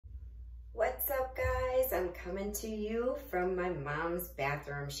I'm coming to you from my mom's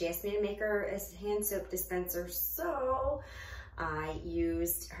bathroom. She asked me to make her a hand soap dispenser, so I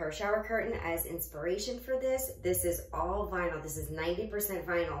used her shower curtain as inspiration for this. This is all vinyl. This is 90%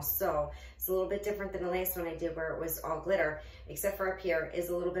 vinyl, so it's a little bit different than the last one I did where it was all glitter, except for up here is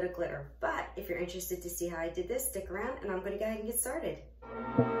a little bit of glitter. But if you're interested to see how I did this, stick around and I'm gonna go ahead and get started.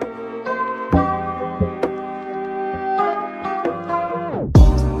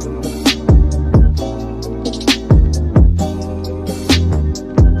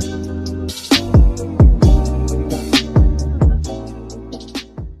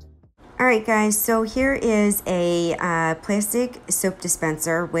 Alright guys, so here is a plastic soap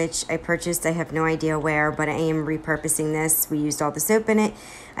dispenser which I purchased. I have no idea where, but I am repurposing this. We used all the soap in it.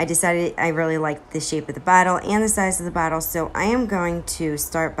 I decided I really liked the shape of the bottle and the size of the bottle, so I am going to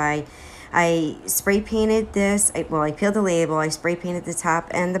start by, I spray painted this. I peeled the label, I spray painted the top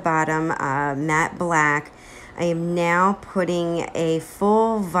and the bottom matte black. I am now putting a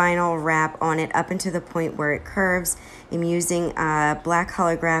full vinyl wrap on it up into the point where it curves. I'm using black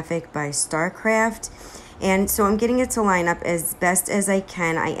holographic by Starcraft. And so I'm getting it to line up as best as I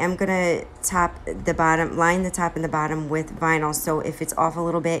can. I am gonna line the top and the bottom with vinyl. So if it's off a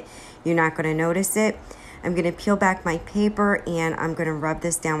little bit, you're not gonna notice it. I'm gonna peel back my paper and I'm gonna rub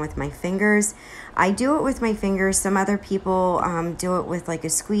this down with my fingers. I do it with my fingers. Some other people do it with like a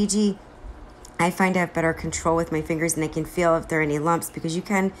squeegee. I find I have better control with my fingers and I can feel if there are any lumps because you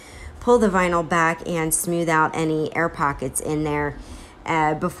can pull the vinyl back and smooth out any air pockets in there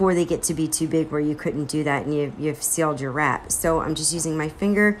before they get to be too big where you couldn't do that and you've sealed your wrap. So I'm just using my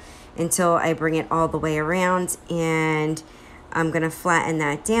finger until I bring it all the way around and I'm gonna flatten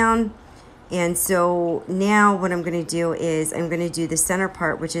that down. And so now what I'm gonna do is I'm gonna do the center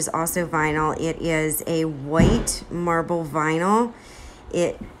part, which is also vinyl. It is a white marble vinyl.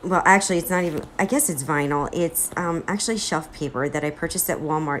 Well, actually, it's not even, I guess it's vinyl. It's actually shelf paper that I purchased at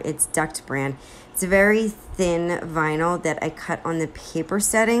Walmart. It's Duct brand. It's a very thin vinyl that I cut on the paper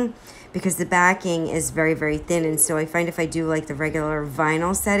setting because the backing is very, very thin. And so I find if I do like the regular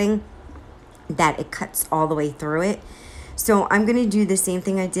vinyl setting, that it cuts all the way through it. So I'm going to do the same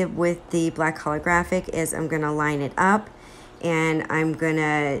thing I did with the black holographic is I'm going to line it up. And I'm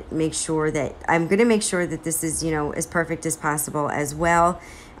gonna make sure that this is, you know, as perfect as possible as well.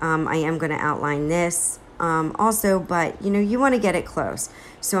 I am gonna outline this also, but you know, you want to get it close.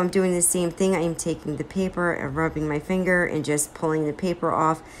 So I'm doing the same thing. I am taking the paper and rubbing my finger and just pulling the paper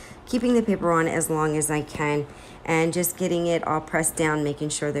off, keeping the paper on as long as I can, and just getting it all pressed down, making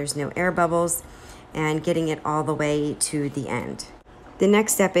sure there's no air bubbles, and getting it all the way to the end. The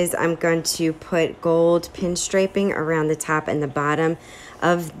next step is I'm going to put gold pinstriping around the top and the bottom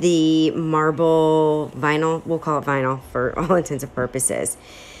of the marble vinyl. We'll call it vinyl for all intents and purposes.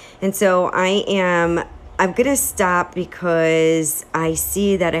 And so I'm going to stop because I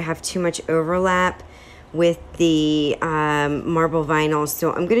see that I have too much overlap with the marble vinyl.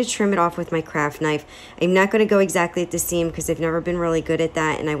 So I'm going to trim it off with my craft knife. I'm not going to go exactly at the seam because I've never been really good at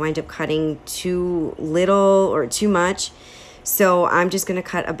that and I wind up cutting too little or too much. So I'm just going to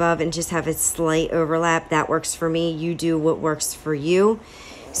cut above and just have a slight overlap. That works for me. You do what works for you.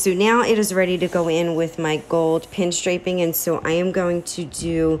 So now it is ready to go in with my gold pinstriping. And so I am going to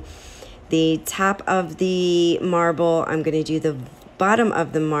do the top of the marble. I'm going to do the bottom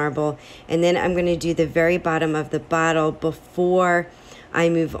of the marble. And then I'm going to do the very bottom of the bottle before I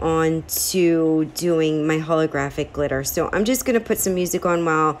move on to doing my holographic glitter. So I'm just going to put some music on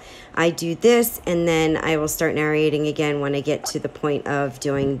while I do this, and then I will start narrating again when I get to the point of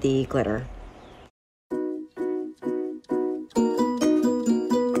doing the glitter.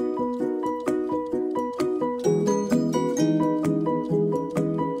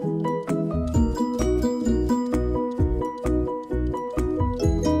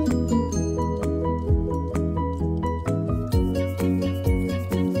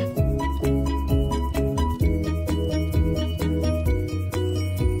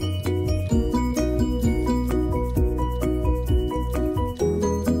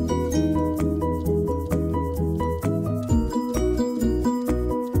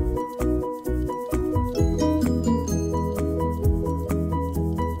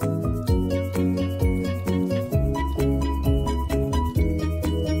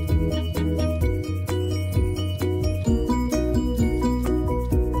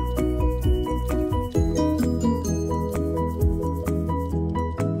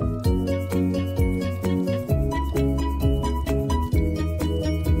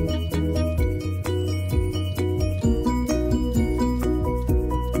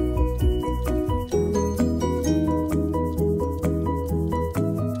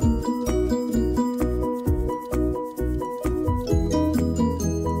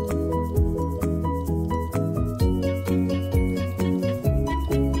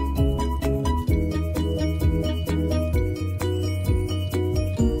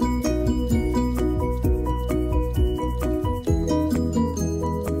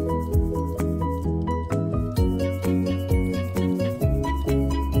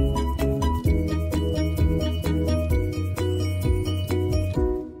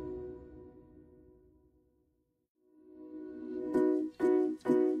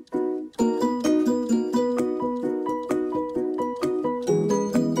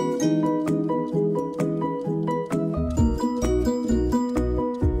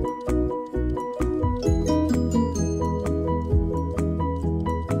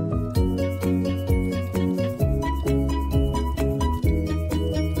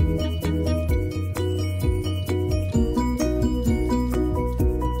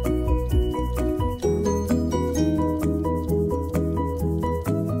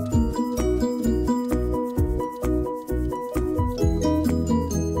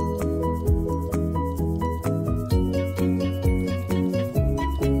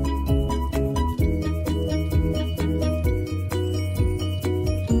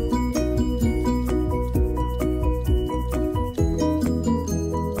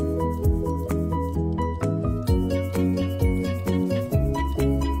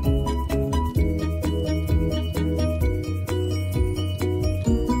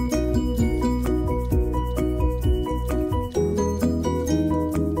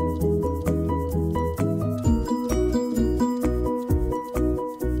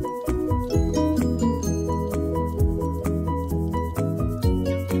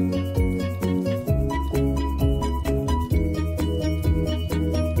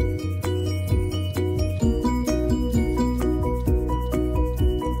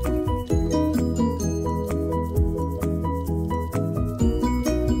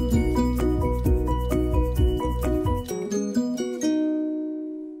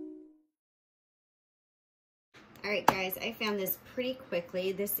 I found this pretty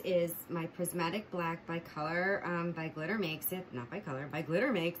quickly. This is my Prismatic Black by Color, by Glitter Makes It. Not by Color, by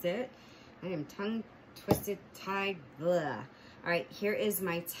Glitter Makes It. I am tongue twisted, tied, blah. All right, here is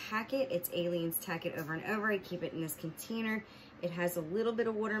my tacket. It's Aleene's Tacket Over and Over. I keep it in this container. It has a little bit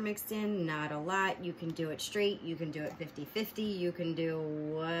of water mixed in, not a lot. You can do it straight. You can do it 50-50. You can do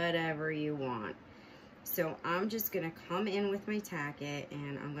whatever you want. So I'm just gonna come in with my tacket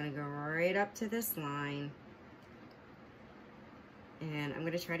and I'm gonna go right up to this line. And I'm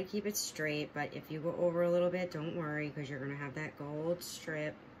gonna try to keep it straight, but if you go over a little bit, don't worry, because you're gonna have that gold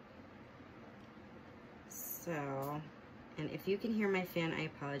strip. So, and if you can hear my fan, I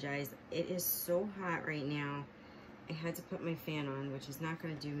apologize. It is so hot right now. I had to put my fan on, which is not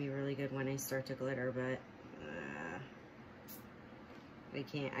gonna do me really good when I start to glitter, but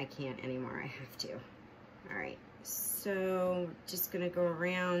I can't anymore, I have to. All right, so just gonna go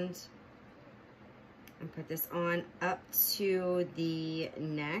around and put this on up to the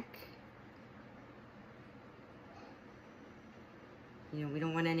neck. You know, we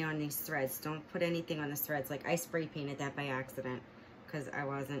don't want any on these threads. Don't put anything on the threads. Like I spray painted that by accident because I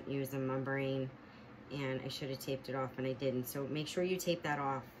wasn't using membrane and I should have taped it off and I didn't. So make sure you tape that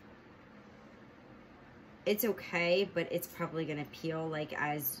off. It's okay, but it's probably gonna peel like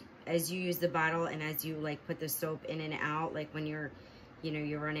as you use the bottle and as you like put the soap in and out, like when you're, you know,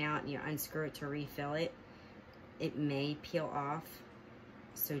 you run out and you unscrew it to refill it, it may peel off.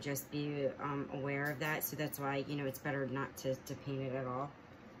 So just be aware of that. So that's why, you know, it's better not to paint it at all.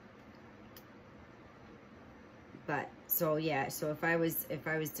 But so yeah, so if I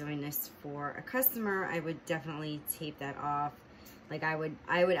was doing this for a customer, I would definitely tape that off. Like I would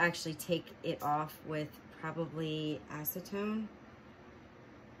actually take it off with probably acetone,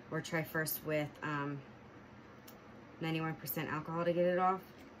 or try first with 91% alcohol to get it off,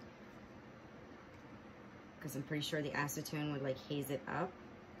 because I'm pretty sure the acetone would like haze it up.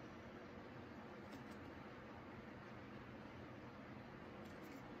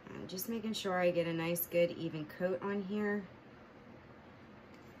 And just making sure I get a nice good even coat on here.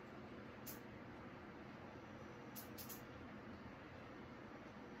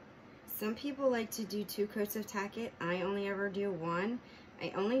 Some people like to do 2 coats of tacket. I only ever do 1.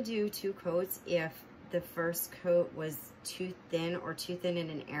 I only do 2 coats if the first coat was too thin or too thin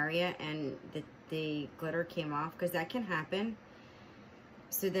in an area and the glitter came off, because that can happen.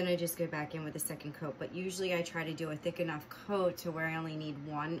 So then I just go back in with a second coat. But usually I try to do a thick enough coat to where I only need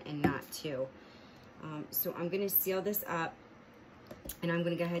 1 and not 2. So I'm gonna seal this up and I'm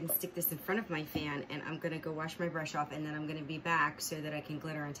gonna go ahead and stick this in front of my fan, and I'm gonna go wash my brush off, and then I'm gonna be back so that I can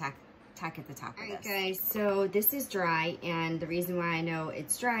glitter and tack at the top of this. All right, guys, so this is dry, and the reason why I know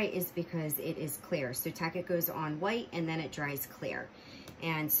it's dry is because it is clear. So tacket goes on white and then it dries clear.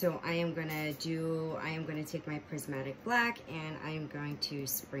 And so I am gonna take my Prismatic Black and I am going to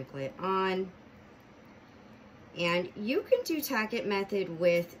sprinkle it on. And you can do tacket method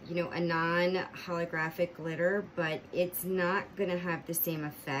with, you know, a non-holographic glitter, but it's not gonna have the same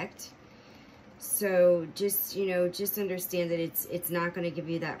effect. So just, you know, just understand that it's not going to give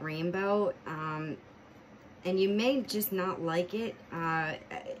you that rainbow, and you may just not like it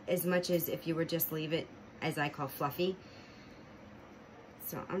as much as if you were just leave it, as I call, fluffy.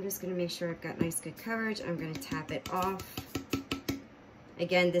 So I'm just going to make sure I've got nice good coverage. I'm going to tap it off.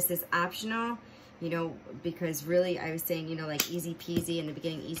 Again, this is optional, you know, because really I was saying, you know, like easy peasy in the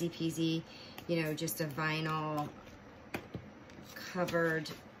beginning, easy peasy, you know, just a vinyl covered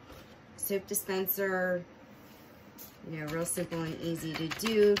soap dispenser, you know, real simple and easy to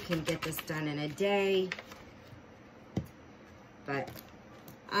do. Can get this done in a day, but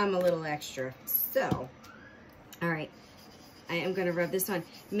I'm a little extra. So, all right, I am going to rub this on.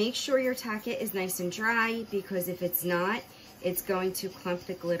 Make sure your tacket is nice and dry, because if it's not, it's going to clump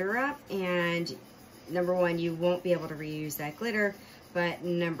the glitter up, and number 1, you won't be able to reuse that glitter, but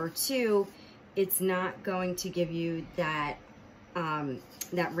number 2, it's not going to give you that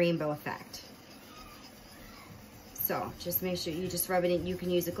that rainbow effect. So just make sure you just rub it in. You can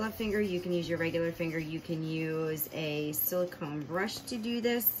use a glove finger, you can use your regular finger, you can use a silicone brush to do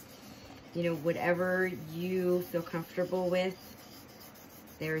this, you know, whatever you feel comfortable with.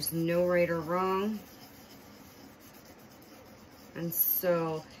 There's no right or wrong. And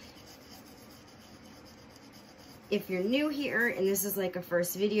so if you're new here and this is like a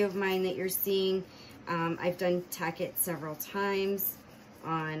first video of mine that you're seeing, I've done tacket several times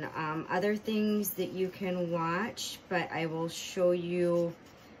on other things that you can watch, but I will show you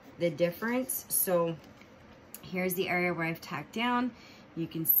the difference. So here's the area where I've tacked down. You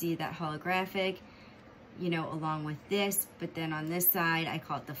can see that holographic. you know, along with this, but then on this side, I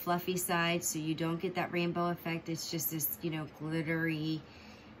call it the fluffy side, so you don't get that rainbow effect. It's just this, you know, glittery,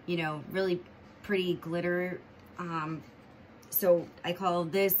 you know, really pretty glitter. So I call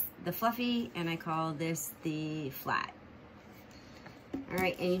this the fluffy, and I call this the flat. All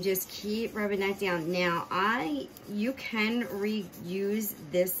right, and you just keep rubbing that down. Now, you can reuse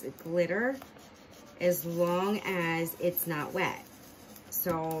this glitter as long as it's not wet.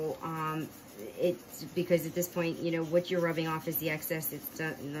 So, it's because at this point, you know, what you're rubbing off is the excess. It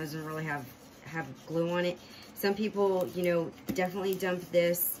doesn't really have glue on it. Some people, you know, definitely dump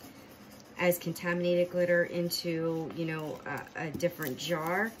this as contaminated glitter into, you know, a different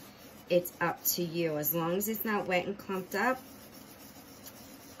jar. It's up to you. As long as it's not wet and clumped up,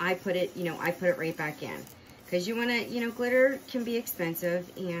 I put it, you know, I put it right back in. Because you want to, you know, glitter can be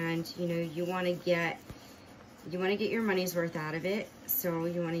expensive, and, you know, you want to get your money's worth out of it. So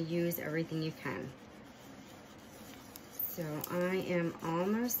you want to use everything you can. So I am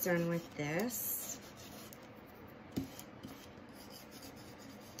almost done with this.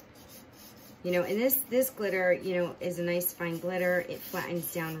 You know, and this glitter, you know, is a nice fine glitter. It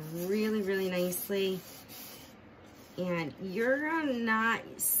flattens down really, really nicely. And you're gonna not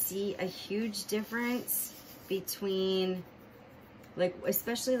see a huge difference between, like,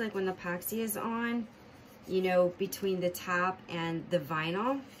 especially like when the epoxy is on, you know, between the top and the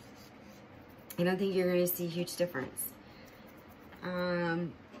vinyl. I don't think you're gonna see a huge difference.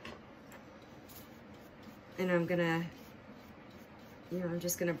 And I'm gonna, you know, I'm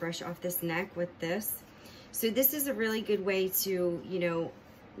just gonna brush off this neck with this. So this is a really good way to, you know,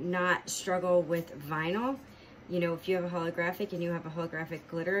 not struggle with vinyl. You know, if you have a holographic and you have a holographic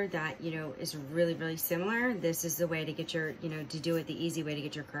glitter that, you know, is really, really similar, this is the way to get your, you know, to do it the easy way to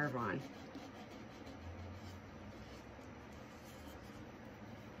get your curve on.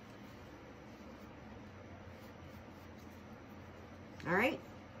 All right,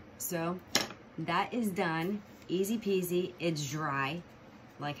 so that is done. Easy peasy. It's dry.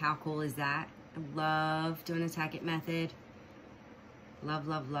 Like, how cool is that? I love doing the tack it method. Love,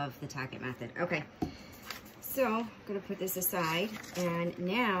 love, love the tack it method. Okay. So I'm gonna put this aside, and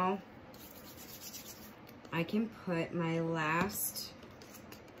now I can put my last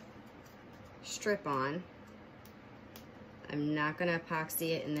strip on. I'm not gonna epoxy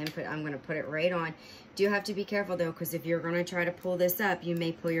it and then I'm gonna put it right on. Do have to be careful though, because if you're gonna try to pull this up, you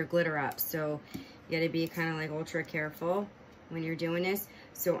may pull your glitter up. So you gotta be kind of like ultra careful when you're doing this.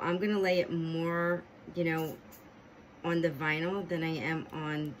 So I'm gonna lay it more, you know, on the vinyl than I am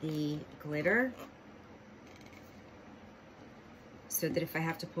on the glitter, so that if I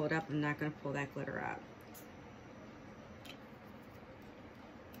have to pull it up, I'm not gonna pull that glitter up.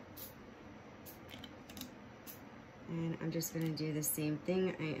 And I'm just gonna do the same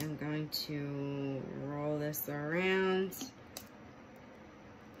thing. I am going to roll this around,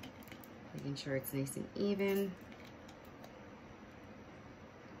 making sure it's nice and even.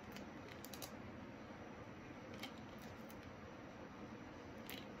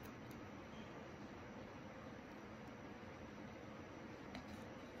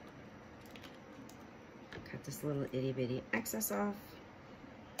 Cut this little itty bitty excess off.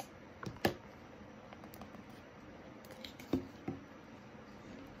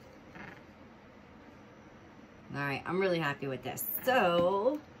 All right, I'm really happy with this.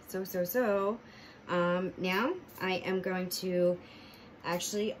 So, now I am going to,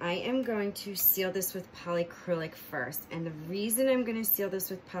 actually, I am going to seal this with polyacrylic first. And the reason I'm gonna seal this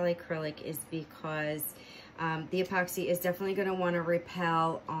with polyacrylic is because the epoxy is definitely gonna wanna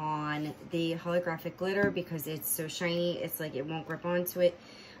repel on the holographic glitter because it's so shiny, it's like it won't grip onto it.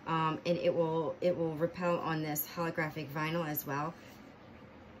 And it will repel on this holographic vinyl as well.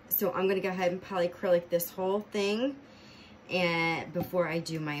 So I'm gonna go ahead and polyacrylic this whole thing and before I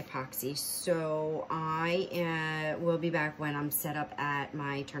do my epoxy. So I will be back when I'm set up at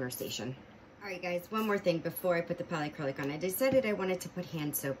my turner station. All right guys, one more thing before I put the polyacrylic on. I decided I wanted to put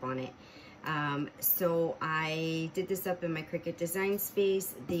hand soap on it. So I did this up in my Cricut design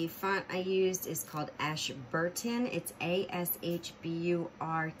space. The font I used is called Ashburton. It's A-S-H-B-U-R-T-O-N.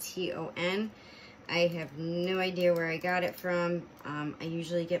 I have no idea where I got it from. I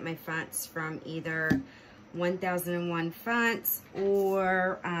usually get my fonts from either 1001 Fonts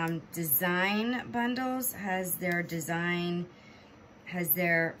or Design Bundles has their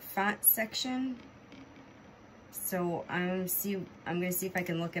font section. So I'm gonna see if I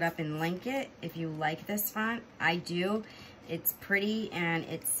can look it up and link it. If you like this font, I do. It's pretty and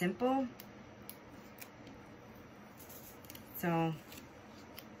it's simple. So,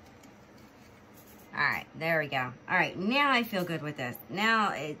 all right, there we go. All right, now I feel good with this.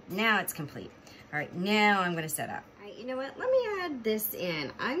 Now it's complete. All right, now I'm gonna set up. All right, you know what? Let me add this in.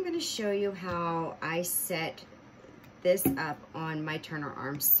 I'm gonna show you how I set this up on my turner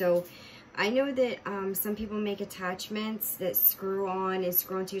arms. So I know that some people make attachments that screw on and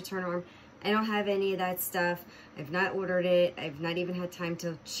screw onto your turner arm. I don't have any of that stuff. I've not ordered it. I've not even had time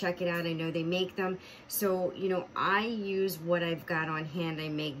to check it out. I know they make them. So, you know, I use what I've got on hand. I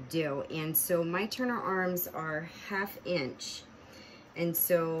make do. And so my turner arms are 1/2 inch. And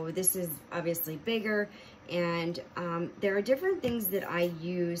so this is obviously bigger. And there are different things that I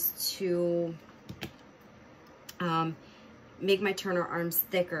use to make my turner arms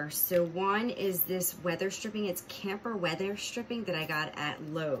thicker. So one is this weather stripping. It's camper weather stripping that I got at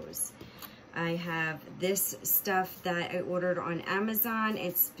Lowe's. I have this stuff that I ordered on Amazon.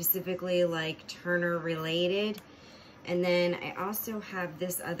 It's specifically like Turner related. And then I also have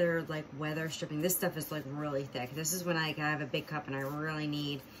this other like weather stripping. This stuff is like really thick. This is when I have a big cup and I really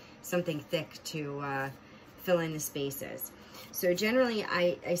need something thick to fill in the spaces. So generally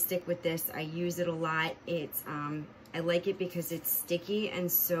I stick with this. I use it a lot. It's I like it because it's sticky, and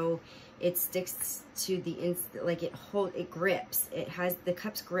so it sticks to the like it grips. It has the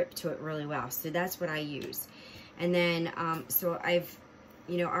cup's grip to it really well. So that's what I use. And then so I've,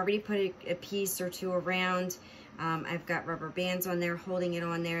 you know, already put a piece or two around. I've got rubber bands on there holding it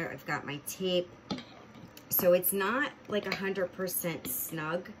on there. I've got my tape. So it's not like 100%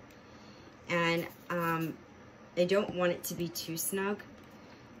 snug, and I don't want it to be too snug.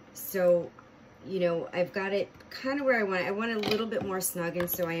 So, you know, I've got it kind of where I want it. I want it a little bit more snug, and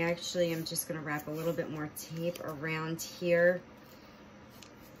so I actually am just going to wrap a little bit more tape around here.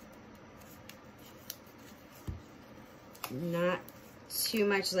 Not too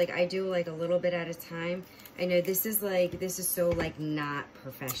much, like I do like a little bit at a time. I know this is so like not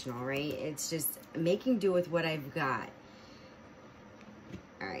professional, right? It's just making do with what I've got.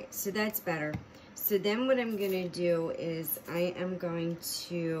 All right, so that's better. So then what I'm going to do is I am going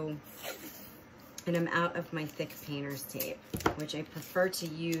to, and I'm out of my thick painter's tape, which I prefer to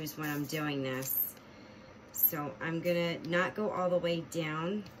use when I'm doing this. So I'm gonna not go all the way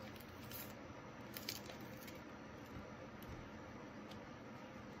down.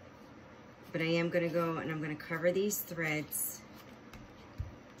 But I am gonna go and I'm gonna cover these threads.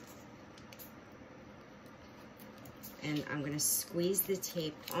 And I'm gonna squeeze the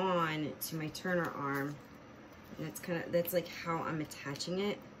tape on to my turner arm. And that's like how I'm attaching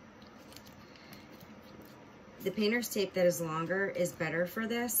it. The painter's tape that is longer is better for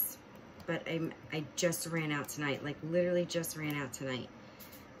this, but I just ran out tonight, like literally just ran out tonight.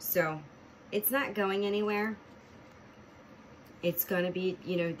 So it's not going anywhere. It's gonna be,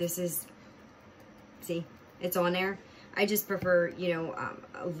 you know, this is, see, it's on there. I just prefer, you know,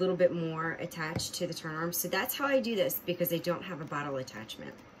 a little bit more attached to the turn arm. So that's how I do this, because I don't have a bottle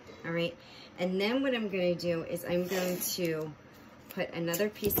attachment. All right. And then what I'm going to do is I'm going to put another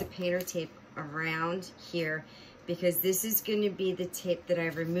piece of painter tape around here, because this is going to be the tape that I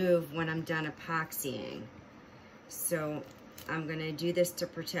remove when I'm done epoxying. So I'm going to do this to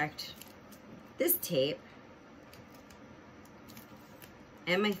protect this tape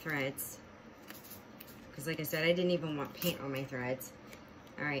and my threads, because like I said, I didn't even want paint on my threads.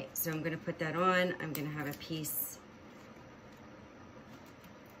 All right, so I'm going to put that on. I'm going to have a piece.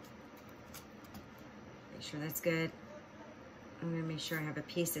 Make sure that's good. I'm going to make sure I have a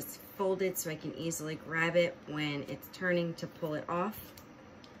piece that's folded so I can easily grab it when it's turning to pull it off.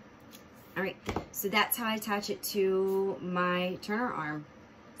 All right, so that's how I attach it to my turner arm.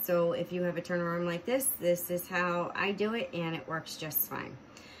 So if you have a turner arm like this, this is how I do it, and it works just fine.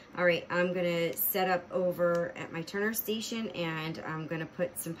 All right, I'm gonna set up over at my turner station, and I'm gonna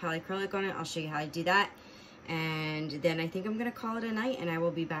put some polyacrylic on it. I'll show you how I do that. And then I think I'm gonna call it a night, and I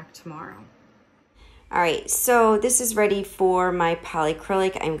will be back tomorrow. All right, so this is ready for my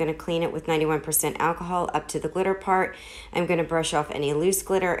polyacrylic. I'm gonna clean it with 91% alcohol up to the glitter part. I'm gonna brush off any loose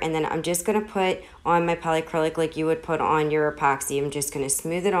glitter, and then I'm just gonna put on my polyacrylic like you would put on your epoxy. I'm just gonna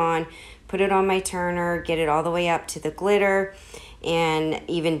smooth it on, put it on my turner, get it all the way up to the glitter, and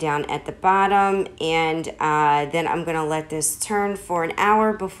even down at the bottom. And then I'm gonna let this turn for an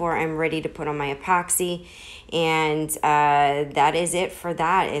hour before I'm ready to put on my epoxy. And that is it for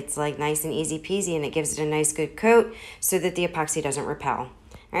that. It's like nice and easy peasy, and it gives it a nice good coat so that the epoxy doesn't repel.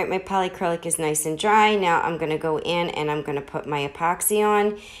 All right, my polyacrylic is nice and dry. Now I'm gonna go in and I'm gonna put my epoxy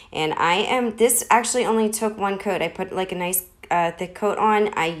on. And this actually only took one coat. I put like a nice thick coat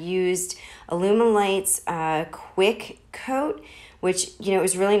on. I used Illuminlight's quick coat, which, you know,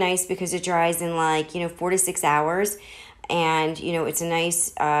 is really nice because it dries in like, 4 to 6 hours. And, it's a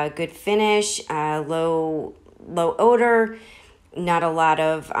nice, good finish, low odor. not a lot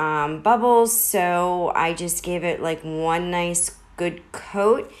of bubbles, so I just gave it like one nice good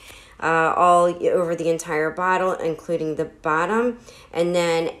coat all over the entire bottle, including the bottom. And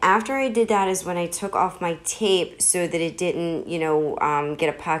then after I did that is when I took off my tape so that it didn't, you know,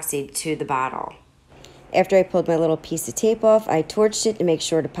 get epoxied to the bottle. After I pulled my little piece of tape off, I torched it to make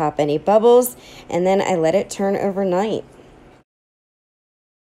sure to pop any bubbles, and then I let it turn overnight.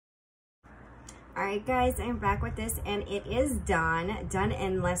 Alright guys, I'm back with this, and it is done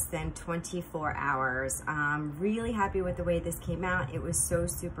in less than 24 hours. I'm really happy with the way this came out. It was so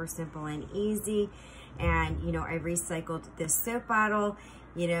super simple and easy. And you know, I recycled this soap bottle,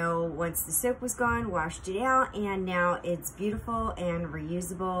 you know, once the soap was gone, washed it out, and now it's beautiful and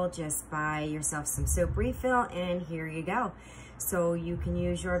reusable. Just buy yourself some soap refill and here you go. So you can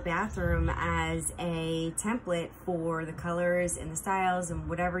use your bathroom as a template for the colors and the styles and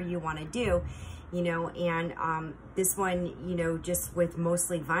whatever you want to do. You know, and this one, you know, just with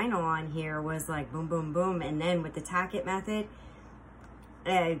mostly vinyl on here was like boom, boom, boom. And then with the tack it method,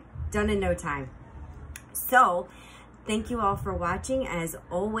 done in no time. So thank you all for watching as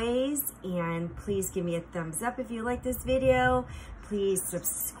always. And please give me a thumbs up if you like this video. Please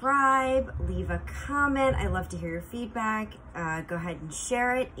subscribe, leave a comment. I love to hear your feedback. Go ahead and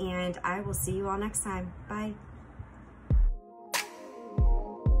share it. And I will see you all next time. Bye.